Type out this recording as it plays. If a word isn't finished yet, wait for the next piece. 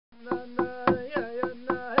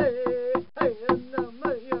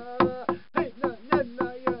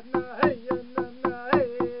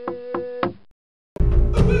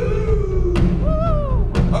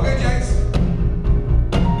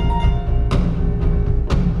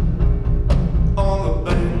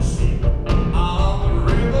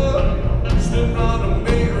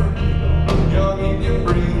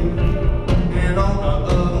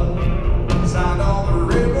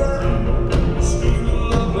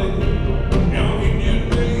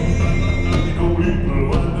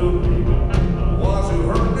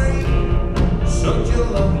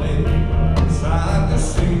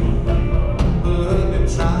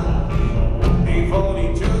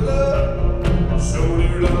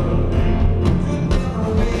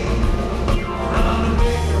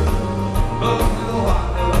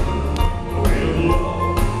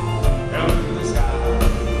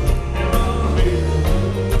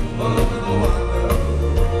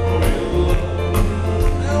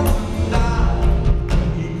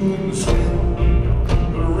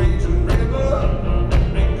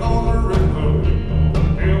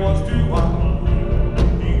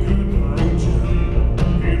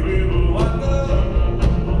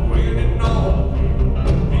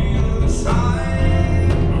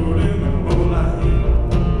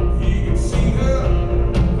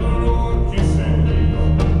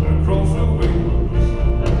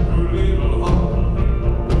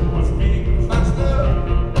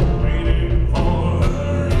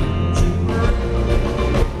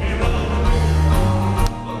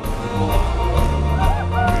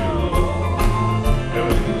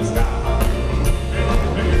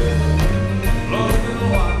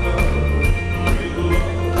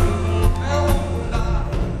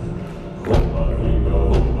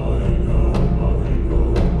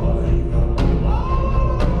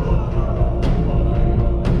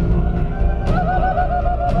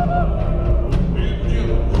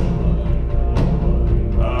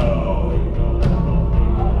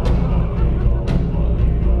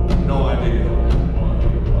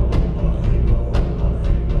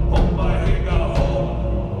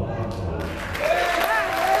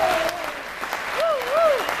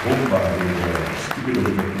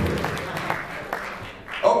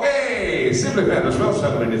Okay, simply fabulous. Well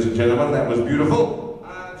done, ladies and gentlemen. That was beautiful.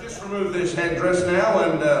 Just remove this headdress now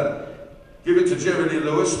and give it to Jerry Lee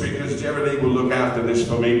Lewis, because Jerry Lee will look after this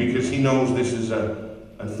for me, because he knows this is a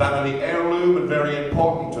family heirloom and very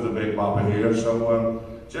important to the Big Bopper here. So,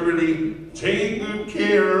 Jerry Lee, take good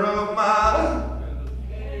care of my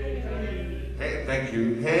thank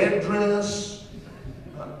you, headdress,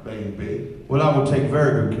 baby. Well, I will take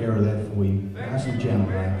very good care of that for you. Nice and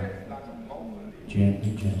gentle, right?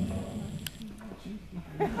 Gently, gently.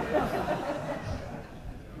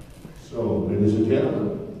 So, ladies and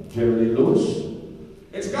gentlemen, Jerry Lee Lewis.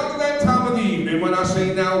 It's got to that time of the evening when I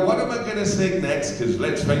say, now, what am I going to sing next? Because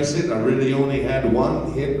let's face it, I really only had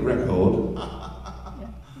one hit record.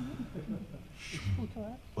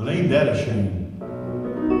 Well, ain't that a shame?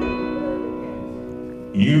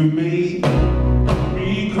 You made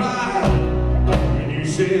me cry when you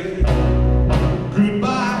said